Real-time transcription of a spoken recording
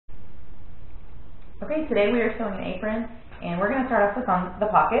Okay, today we are sewing an apron, and we're going to start off with on the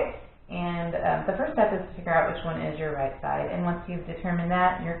pocket. And the first step is to figure out which one is your right side. And once you've determined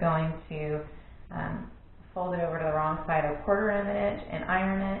that, you're going to fold it over to the wrong side a 1/4 of an inch and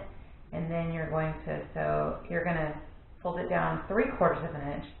iron it. And then you're going to fold it down 3/4 of an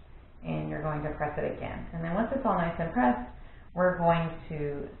inch, and you're going to press it again. And then once it's all nice and pressed, we're going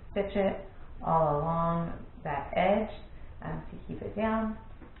to stitch it all along that edge to keep it down.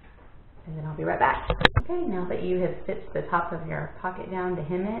 And then I'll be right back. Okay, now that you have stitched the top of your pocket down to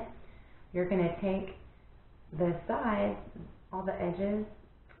hem it, you're going to take the sides, all the edges,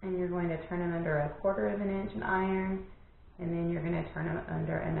 and you're going to turn them under a 1/4 of an inch and iron, and then you're going to turn them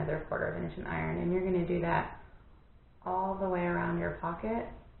under another 1/4 of an inch and iron, and you're going to do that all the way around your pocket.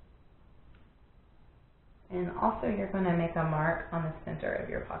 And also you're going to make a mark on the center of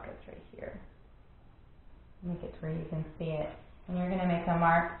your pockets right here. Make it to where you can see it. And you're going to make a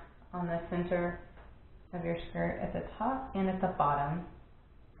mark on the center of your skirt at the top and at the bottom.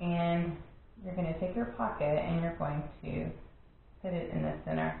 And you're going to take your pocket and you're going to put it in the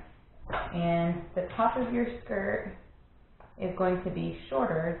center. And the top of your skirt is going to be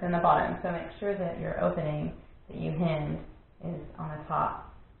shorter than the bottom, so make sure that your opening that you hemmed is on the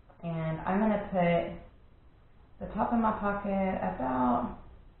top. And I'm going to put the top of my pocket about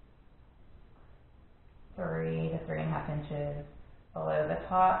 3 to 3.5 inches below the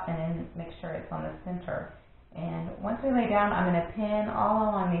top, and then make sure it's on the center. And once we lay down, I'm going to pin all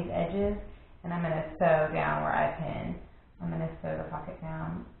along these edges, and I'm going to sew down where I pin. I'm going to sew the pocket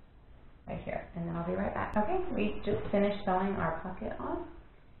down right here, and then I'll be right back. Okay, we just finished sewing our pocket on,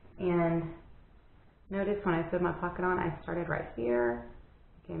 and notice when I sewed my pocket on, I started right here,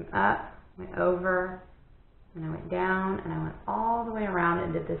 came up, went over, and I went down, and I went all the way around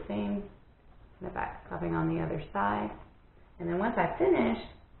and did the same in the back, stopping on the other side. And then once I finished,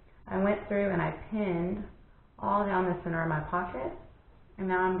 I went through and I pinned all down the center of my pocket. And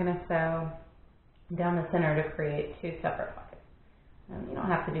now I'm going to sew down the center to create 2 separate pockets. You don't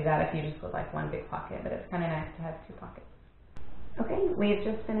have to do that if you just would like one big pocket, but it's kind of nice to have 2 pockets. Okay, we've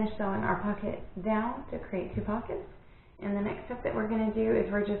just finished sewing our pocket down to create 2 pockets. And the next step that we're going to do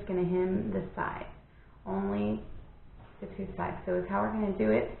is we're just going to hem the sides, only the 2 sides. So how we're going to do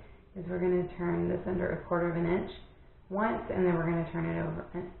it is we're going to turn this under a 1/4 of an inch once, and then we're going to turn it over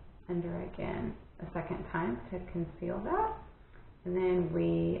and under again a second time to conceal that. And then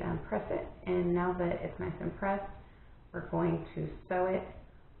we press it, and now that it's nice and pressed, we're going to sew it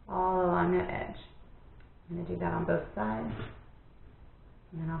all along that edge. I'm going to do that on both sides,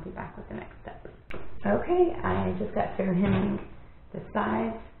 and then I'll be back with the next step. Okay, I just got through hemming the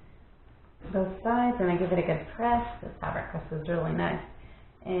sides, both sides, and I give it a good press. The fabric press is really nice.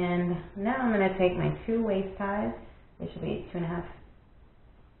 And now I'm going to take my 2 waist ties. They should be 2.5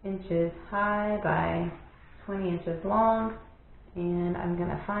 inches high by 20 inches long. And I'm going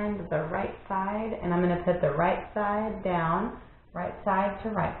to find the right side, and I'm going to put the right side down, right side to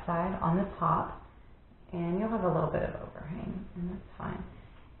right side on the top. And you'll have a little bit of overhang, and that's fine.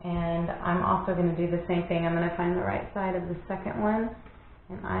 And I'm also going to do the same thing. I'm going to find the right side of the second one,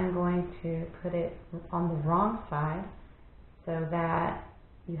 and I'm going to put it on the wrong side so that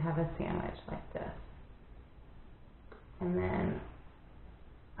you have a sandwich like this. And then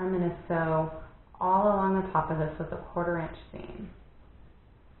I'm going to sew all along the top of this with a 1/4 inch seam.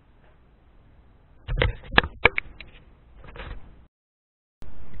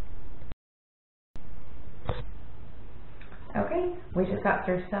 Okay, we just got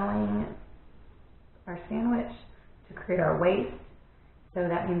through sewing our sandwich to create our waist. So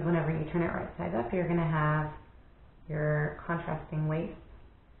that means whenever you turn it right side up, you're going to have your contrasting waist.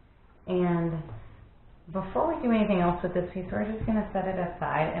 And before we do anything else with this piece, we're just going to set it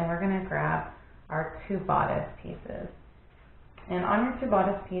aside, and we're going to grab our 2 bodice pieces. And on your 2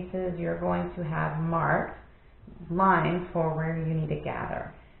 bodice pieces, you're going to have marked lines for where you need to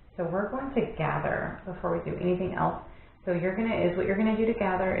gather. So we're going to gather before we do anything else. So what you're going to do to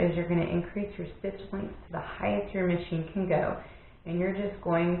gather is you're going to increase your stitch length to the highest your machine can go. And you're just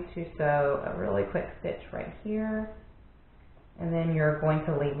going to sew a really quick stitch right here. And then you're going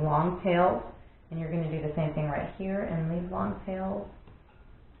to leave long tails. And you're going to do the same thing right here and leave long tails.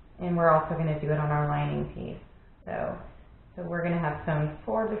 And we're also going to do it on our lining piece. So we're going to have sewn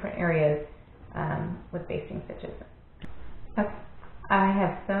 4 different areas with basting stitches. Okay. I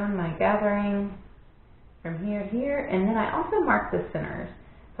have sewn my gathering from here to here, and then I also marked the centers.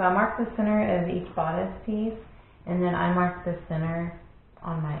 So I marked the center of each bodice piece, and then I marked the center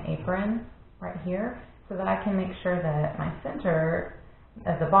on my apron right here so that I can make sure that my center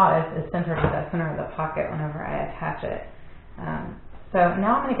of the bodice is centered to the center of the pocket whenever I attach it. So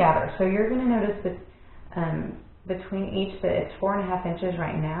now I'm going to gather. So you're going to notice that between each, but it's 4.5 inches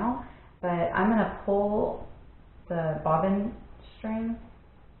right now, but I'm going to pull the bobbin string,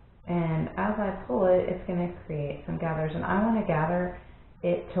 and as I pull it, it's going to create some gathers, and I want to gather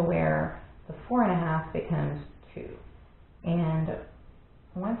it to where the 4.5 becomes 2. And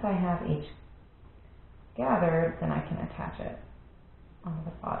once I have each gathered, then I can attach it onto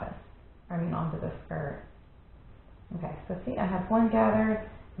the bodice, onto the skirt. Okay, so see, I have one gathered,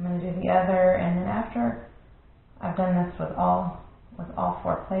 I'm going to do the other, and then after I've done this with all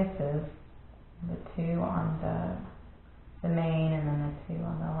 4 places, the 2 on the main and then the 2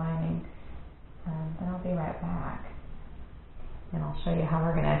 on the lining, then I'll be right back, and I'll show you how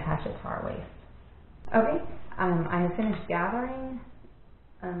we're going to attach it to our waist. Okay, I have finished gathering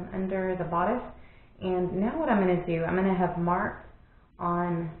under the bodice, and now what I'm going to do, I'm going to have marked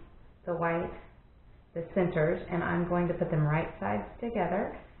on the white the centers, and I'm going to put them right sides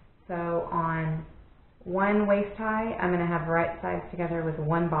together. So on one waist tie, I'm going to have right sides together with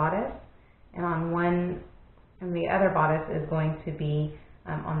one bodice, and and the other bodice is going to be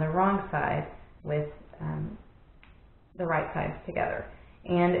on the wrong side with the right sides together.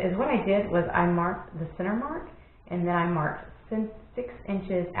 And what I did was I marked the center mark, and then I marked 6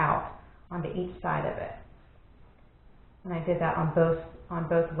 inches out onto each side of it. And I did that on both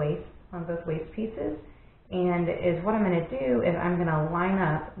waist pieces. And what I'm going to do is I'm going to line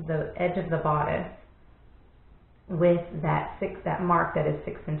up the edge of the bodice with that mark that is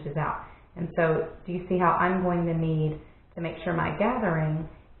 6 inches out. And so do you see how I'm going to need to make sure my gathering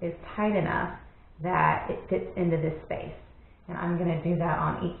is tight enough that it fits into this space? And I'm going to do that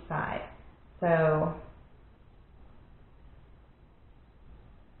on each side. So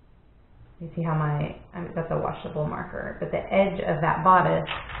you see how that's a washable marker, but the edge of that bodice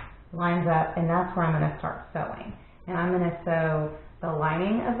lines up, and that's where I'm going to start sewing. And I'm going to sew the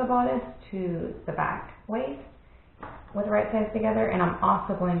lining of the bodice to the back waist with the right sides together, and I'm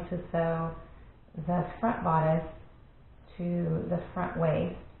also going to sew the front bodice to the front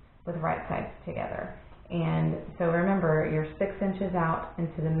waist with the right sides together. And so remember, you're 6 inches out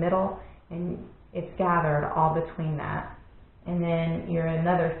into the middle, and it's gathered all between that. And then you're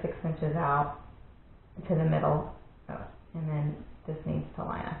another 6 inches out to the middle, and then this needs to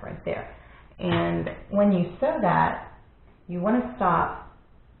line up right there. And when you sew that, you want to start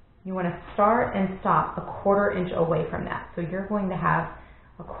and stop a 1/4 inch away from that. So you're going to have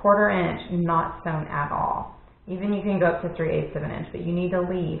a 1/4 inch not sewn at all. Even you can go up to 3/8 of an inch, but you need to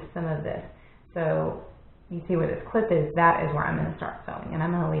leave some of this. So you see where this clip is, that is where I'm going to start sewing, and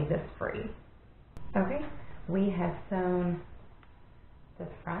I'm going to leave this free. Okay, we have sewn the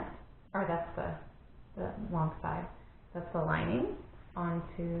front, or that's the long side, that's the lining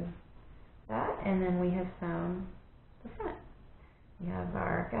onto that, and then we have sewn the front. We have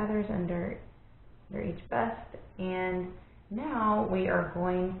our gathers under each bust, and now we are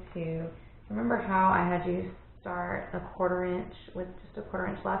going to, remember how I had you start a 1/4 inch with just a 1/4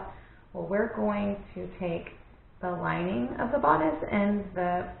 inch left? Well, we're going to take the lining of the bodice and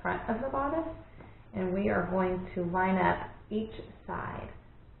the front of the bodice, and we are going to line up each side.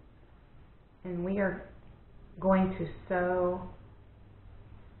 And we are going to sew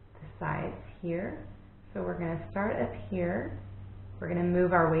the sides here. So we're going to start up here. We're going to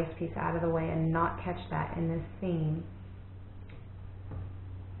move our waist piece out of the way and not catch that in this seam.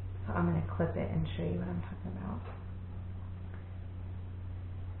 So I'm going to clip it and show you what I'm talking about.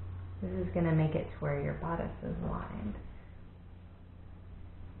 This is going to make it to where your bodice is lined.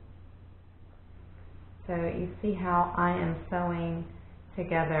 So you see how I am sewing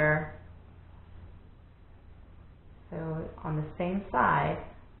together, so on the same side,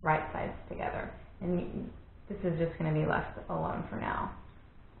 right sides together. And this is just going to be left alone for now.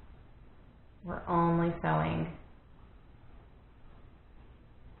 We're only sewing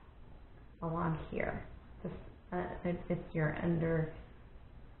along here. It's your under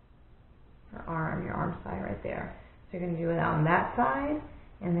your arm side right there. So you're going to do it on that side,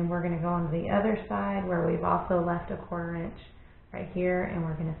 and then we're going to go on the other side where we've also left a 1/4 inch right here, and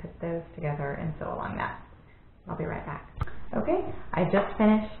we're going to put those together and sew along that. I'll be right back. Okay, I just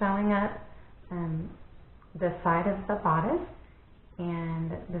finished sewing up the side of the bodice,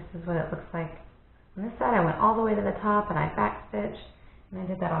 and this is what it looks like on this side. I went all the way to the top and I back stitched, and I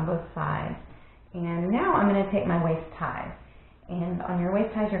did that on both sides. And now I'm going to take my waist ties. And on your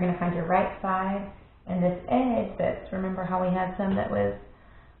waist ties, you're going to find your right side, and this edge that's, remember how we had some that was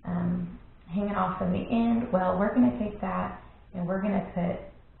hanging off from the end? Well, we're going to take that and we're going to put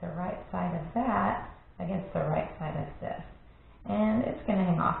the right side of that against the right side of this. And it's going to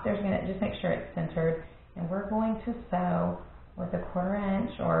hang off. There's going to, just make sure it's centered, and we're going to sew with a 1/4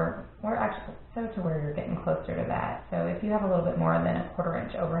 inch, or actually sew to where you're getting closer to that. So if you have a little bit more than a 1/4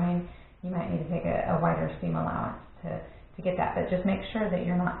 inch overhang, you might need to take a wider seam allowance to get that, but just make sure that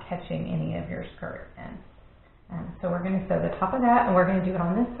you're not catching any of your skirt in. So we're going to sew the top of that, and we're going to do it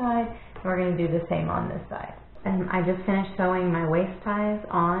on this side, and we're going to do the same on this side. And I just finished sewing my waist ties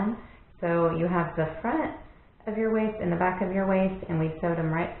on. So you have the front of your waist and the back of your waist, and we sewed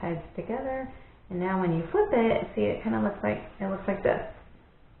them right sides together. And now when you flip it, see, it kind of looks like this.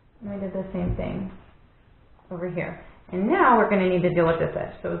 And we did the same thing over here. And now we're going to need to deal with this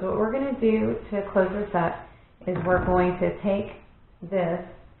edge. So what we're going to do to close this up is we're going to take this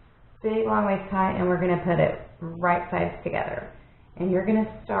big long waist tie and we're going to put it right sides together. And you're going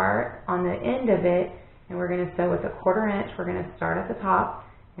to start on the end of it, and we're going to sew with a 1/4 inch. We're going to start at the top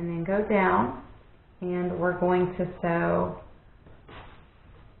and then go down, and we're going to sew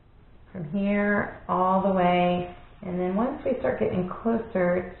from here all the way. And then once we start getting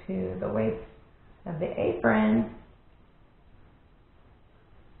closer to the waist of the apron,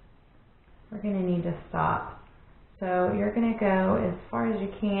 we're going to need to stop. So you're going to go as far as you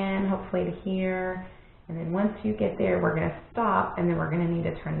can, hopefully to here. And then once you get there, we're going to stop, and then we're going to need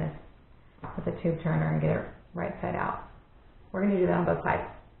to turn this with a tube turner and get it right side out. We're going to do that on both sides.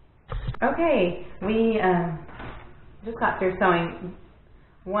 Okay, we just got through sewing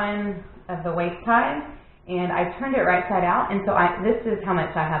one of the waist ties, and I turned it right side out, and so this is how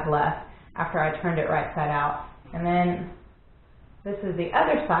much I have left after I turned it right side out. And then this is the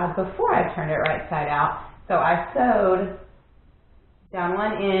other side before I turned it right side out. So I sewed down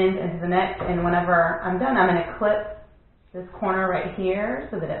one end into the next, and whenever I'm done, I'm going to clip this corner right here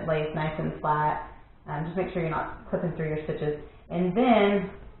so that it lays nice and flat. Just make sure you're not clipping through your stitches. And then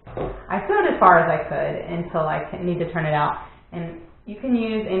I sewed as far as I could until I need to turn it out. And you can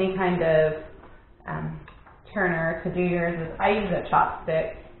use any kind of turner to do yours. I use a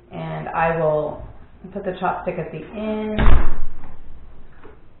chopstick, and I will put the chopstick at the end.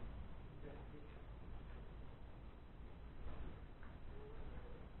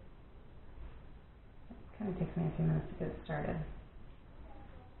 Kind of takes me a few minutes to get it started.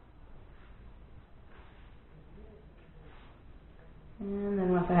 And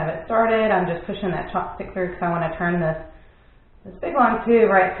then once I have it started, I'm just pushing that chopstick through because I want to turn this big long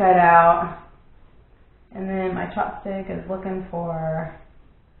tube right side out. And then my chopstick is looking for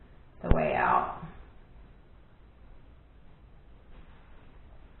the way out.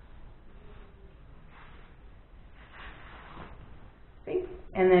 See?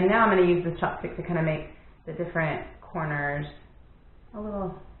 And then now I'm going to use the chopstick to kind of make the different corners a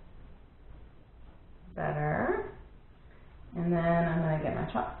little better. And then I'm going to get my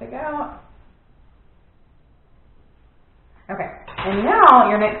chopstick out. Okay, and now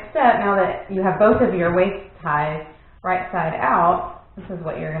your next step, now that you have both of your waist ties right side out, this is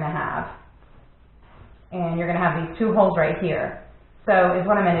what you're going to have. And you're going to have these two holes right here. So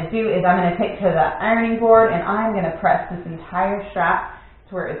what I'm going to do is I'm going to take to the ironing board, and I'm going to press this entire strap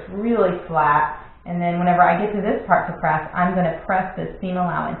to where it's really flat. And then whenever I get to this part to press, I'm going to press the seam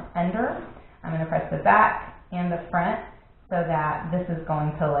allowance under. I'm going to press the back and the front so that this is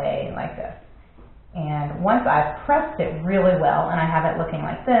going to lay like this. And once I've pressed it really well and I have it looking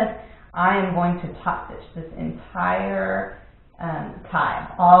like this, I am going to top stitch this entire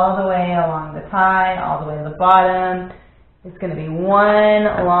tie, all the way along the tie, all the way to the bottom. It's going to be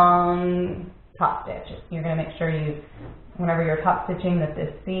one long top stitch. You're going to make sure whenever you're top stitching, that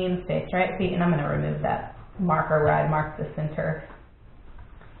this seam stays straight. See, and I'm going to remove that marker where I marked the center.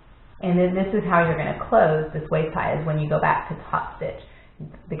 And then this is how you're going to close this waist tie, is when you go back to top stitch,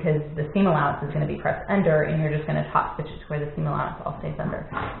 because the seam allowance is going to be pressed under, and you're just going to top stitch it to where the seam allowance all stays under.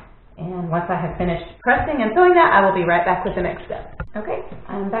 And once I have finished pressing and sewing that, I will be right back with the next step. Okay,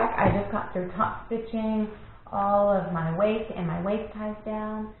 I'm back. I just got through top stitching all of my waist and my waist ties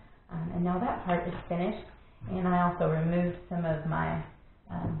down, and now that part is finished. And I also removed some of my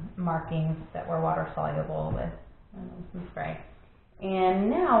markings that were water soluble with some spray. And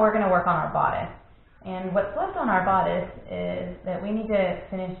now we're going to work on our bodice. And what's left on our bodice is that we need to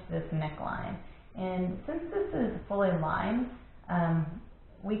finish this neckline. And since this is fully lined,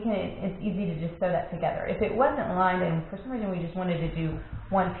 it's easy to just sew that together. If it wasn't lined and for some reason we just wanted to do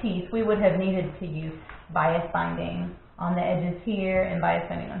one piece, we would have needed to use bias binding on the edges here and bias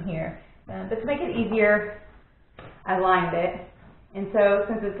binding on here. But to make it easier, I lined it. And so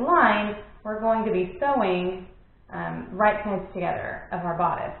since it's lined, we're going to be sewing right sides together of our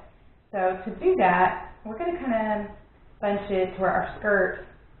bodice. So to do that, we're going to kind of bunch it to where our skirt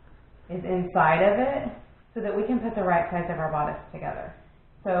is inside of it so that we can put the right sides of our bodice together.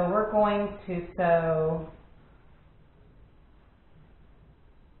 So we're going to sew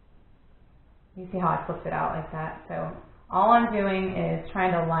You see how I flipped it out like that? So all I'm doing is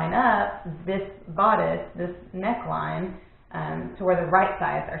trying to line up this bodice, this neckline, to where the right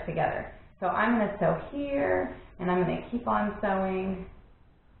sides are together. So I'm going to sew here, and I'm going to keep on sewing.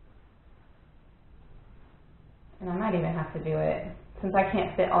 And I might even have to do it, since I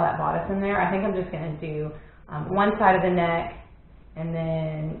can't fit all that bodice in there, I think I'm just going to do one side of the neck, and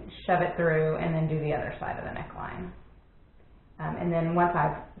then shove it through, and then do the other side of the neckline. And then once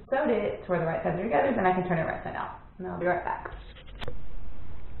I've sewed it to where the right sides are together, then I can turn it right side out. And I'll be right back.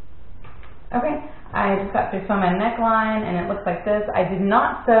 Okay, I just got through sewing my neckline, and it looks like this. I did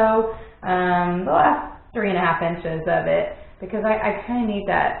not sew the last 3.5 inches of it, because I kind of need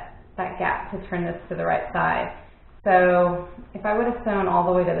that gap to turn this to the right side. So if I would have sewn all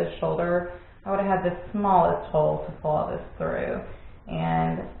the way to the shoulder, I would have had the smallest hole to pull all this through.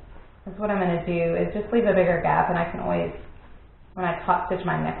 And that's what I'm going to do, is just leave a bigger gap, and I can always, when I top stitch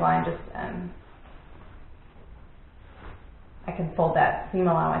my neckline, just I can fold that seam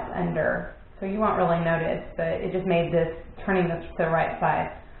allowance under, so you won't really notice, but it just made this, turning this to the right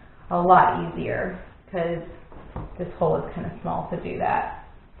side, a lot easier, because this hole is kind of small to do that.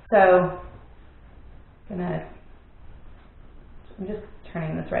 So I'm just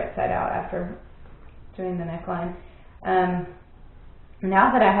turning this right side out after doing the neckline.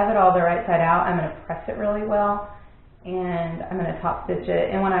 Now that I have it all the right side out, I'm going to press it really well, and I'm going to top stitch it.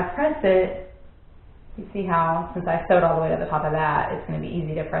 And when I press it, you see how, since I sewed all the way to the top of that, it's going to be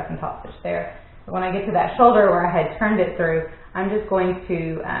easy to press and top stitch there. But when I get to that shoulder where I had turned it through, I'm just going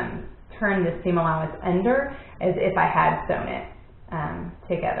to turn the seam allowance under as if I had sewn it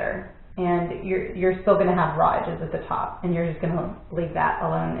together. And you're still going to have raw edges at the top, and you're just going to leave that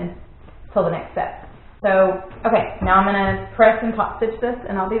alone until the next step. So, okay, now I'm going to press and top stitch this,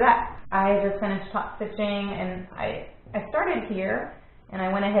 and I'll be back. I just finished top stitching, and I started here, and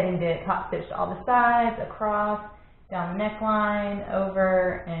I went ahead and did top stitched all the sides, across, down the neckline,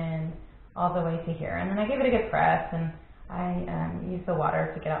 over, and all the way to here. And then I gave it a good press, and I used the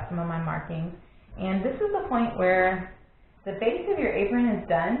water to get out some of my markings. And this is the point where the base of your apron is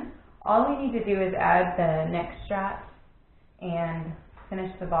done. All we need to do is add the neck straps and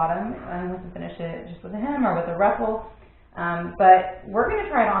finish the bottom. We can finish it just with a hem or with a ruffle. But we're going to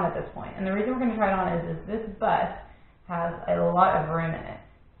try it on at this point. And the reason we're going to try it on is this bust has a lot of room in it.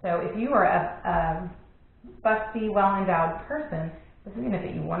 So if you are a busty, well-endowed person, this is going to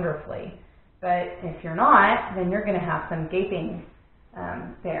fit you wonderfully. But if you're not, then you're going to have some gaping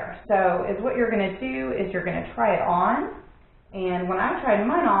there. So what you're going to do is you're going to try it on. And when I tried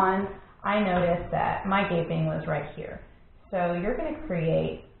mine on, I noticed that my gaping was right here. So you're going to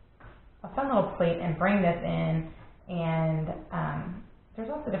create a fun little plate and bring this in. And there's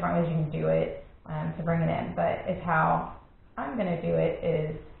also different ways you can do it to bring it in. But it's how I'm going to do it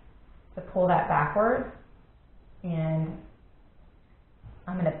is to pull that backwards. And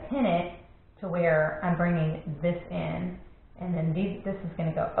I'm going to pin it to where I'm bringing this in. And then this is going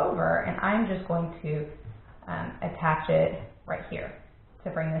to go over. And I'm just going to attach it right here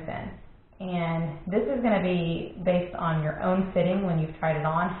to bring this in. And this is going to be based on your own fitting when you've tried it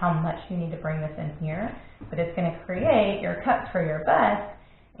on, how much you need to bring this in here. But it's going to create your cuts for your bust,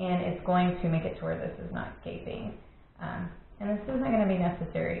 and it's going to make it to where this is not gaping. And this isn't going to be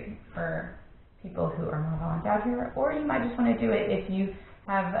necessary for people who are more well-endowed here, or you might just want to do it if you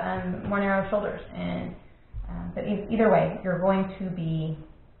have more narrow shoulders. And but either way, you're going to be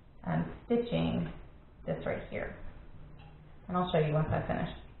stitching this right here. And I'll show you once I've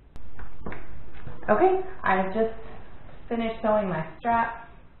finished. Okay, I've just finished sewing my strap.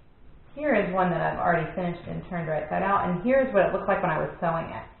 Here is one that I've already finished and turned right side out, and here's what it looked like when I was sewing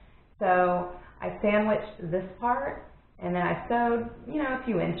it. So I sandwiched this part, and then I sewed, a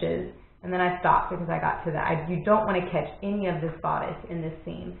few inches, and then I stopped because I got to that. You don't want to catch any of this bodice in this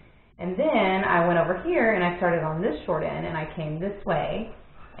seam. And then I went over here, and I started on this short end, and I came this way,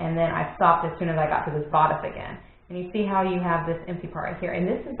 and then I stopped as soon as I got to this bodice again. And you see how you have this empty part right here, and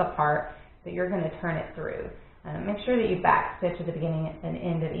this is the part that you're going to turn it through. Make sure that you back stitch at the beginning and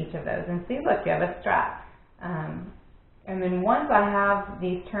end of each of those. And see, look, you have a strap. And then once I have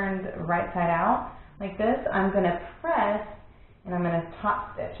these turned right side out, like this, I'm going to press and I'm going to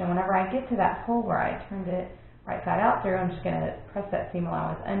top stitch. And whenever I get to that hole where I turned it right side out through, I'm just going to press that seam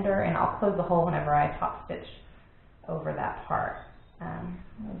allowance under, and I'll close the hole whenever I top stitch over that part. I'm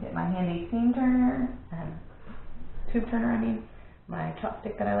going to get my handy seam turner, tube turner, my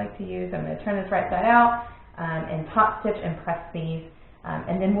chopstick that I like to use. I'm going to turn this right side out and top stitch and press these,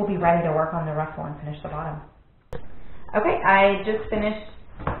 and then we'll be ready to work on the ruffle and finish the bottom. Okay, I just finished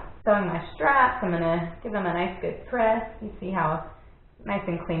sewing my straps. I'm going to give them a nice good press. You see how nice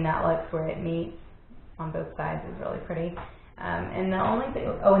and clean that looks where it meets on both sides is really pretty. And the only thing,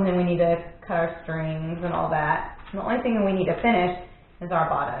 oh, and then we need to cut our strings and all that. And the only thing we need to finish is our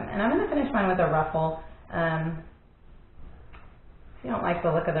bottom. And I'm going to finish mine with a ruffle. If you don't like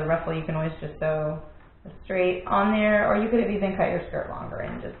the look of the ruffle, you can always just sew a straight on there, or you could have even cut your skirt longer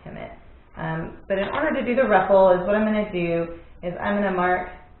and just hem it. But in order to do the ruffle, is what I'm going to do is I'm going to mark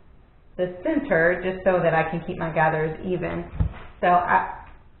the center just so that I can keep my gathers even. So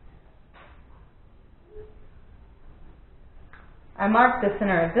I marked the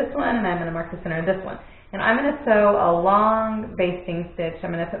center of this one, and I'm going to mark the center of this one. And I'm going to sew a long basting stitch.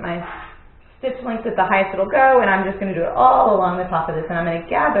 I'm going to put my stitch length at the highest it'll go, and I'm just going to do it all along the top of this. And I'm going to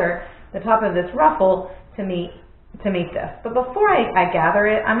gather the top of this ruffle to meet this. But before I gather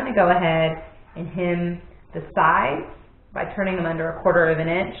it, I'm going to go ahead and hem the sides by turning them under 1/4 of an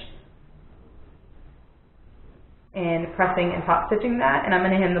inch and pressing and top stitching that. And I'm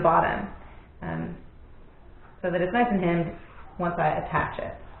going to hem the bottom so that it's nice and hemmed once I attach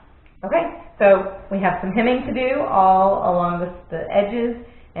it. Okay, so we have some hemming to do all along the edges,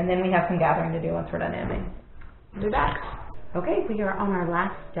 and then we have some gathering to do once we're done hemming. We'll be back. Okay, we are on our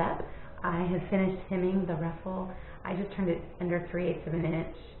last step. I have finished hemming the ruffle. I just turned it under 3/8 of an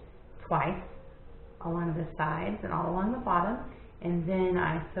inch twice along the sides and all along the bottom, and then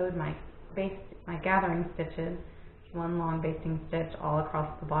I sewed my gathering stitches, one long basting stitch all across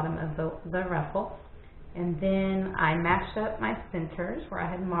the bottom of the ruffle. And then I matched up my centers where I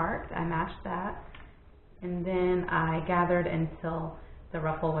had marked. I matched that, and then I gathered until the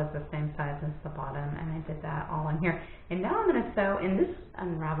ruffle was the same size as the bottom, and I did that all in here. And now I'm going to sew, and this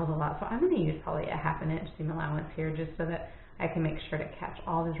unraveled a lot, so I'm going to use probably a 1/2 inch seam allowance here just so that I can make sure to catch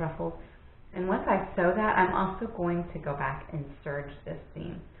all these ruffles. And once I sew that, I'm also going to go back and serge this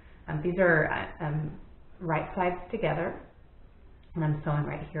seam. These are right sides together, and I'm sewing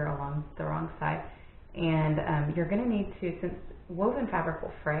right here along the wrong side. And you're going to need to, since woven fabric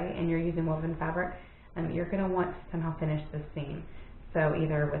will fray and you're using woven fabric, you're going to want to somehow finish the seam. So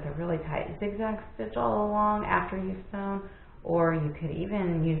either with a really tight zigzag stitch all along after you've sewn, or you could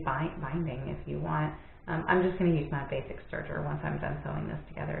even use binding if you want. I'm just going to use my basic serger once I'm done sewing this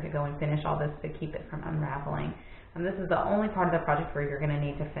together to go and finish all this to keep it from unraveling. And this is the only part of the project where you're going to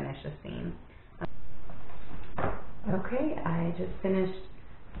need to finish a seam. Okay, I just finished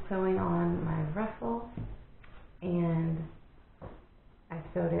sewing on my ruffle, and I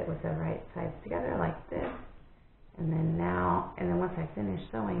sewed it with the right sides together like this. And then once I finished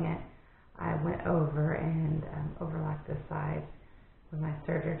sewing it, I went over and overlapped the sides with my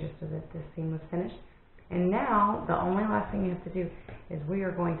serger just so that this seam was finished. And now the only last thing you have to do is we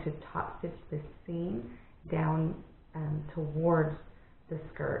are going to top stitch this seam down towards the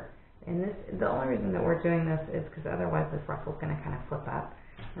skirt. And the only reason that we're doing this is because otherwise this ruffle is going to kind of flip up.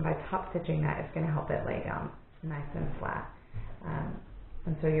 And by top stitching that, it's going to help it lay down nice and flat.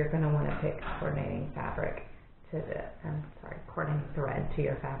 And so you're going to want to pick coordinating fabric to the, coordinating thread to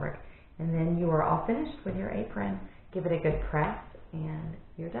your fabric. And then you are all finished with your apron. Give it a good press, and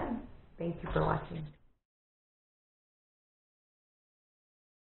you're done. Thank you for watching.